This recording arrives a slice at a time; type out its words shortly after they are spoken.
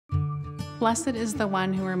Blessed is the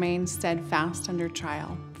one who remains steadfast under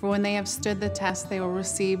trial, for when they have stood the test, they will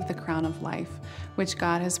receive the crown of life, which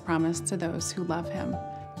God has promised to those who love him.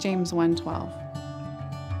 James 1:12.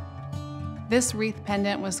 This wreath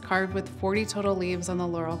pendant was carved with 40 total leaves on the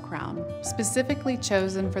laurel crown, specifically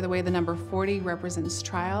chosen for the way the number 40 represents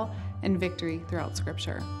trial and victory throughout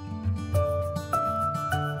Scripture.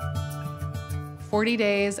 40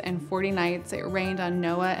 days and 40 nights it rained on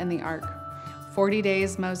Noah and the ark. 40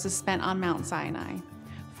 days Moses spent on Mount Sinai.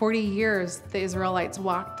 40 years the Israelites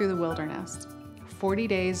walked through the wilderness. 40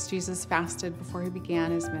 days Jesus fasted before he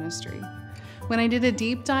began his ministry. When I did a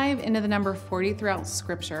deep dive into the number 40 throughout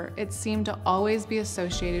Scripture, it seemed to always be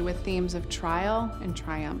associated with themes of trial and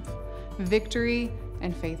triumph, victory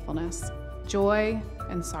and faithfulness, joy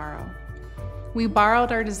and sorrow. We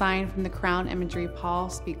borrowed our design from the crown imagery Paul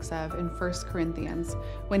speaks of in 1 Corinthians,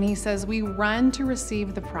 when he says, "We run to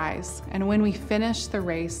receive the prize, and when we finish the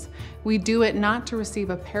race, we do it not to receive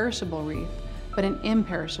a perishable wreath, but an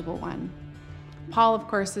imperishable one." Paul, of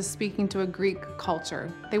course, is speaking to a Greek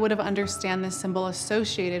culture. They would have understood this symbol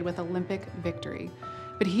associated with Olympic victory.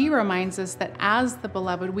 But he reminds us that as the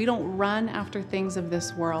beloved, we don't run after things of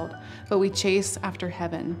this world, but we chase after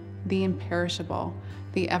heaven, the imperishable,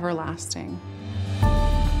 the everlasting.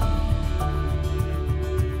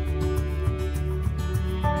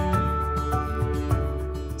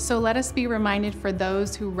 So let us be reminded, for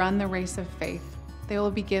those who run the race of faith, they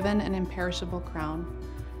will be given an imperishable crown.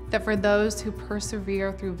 That for those who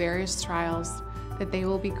persevere through various trials, that they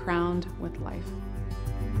will be crowned with life.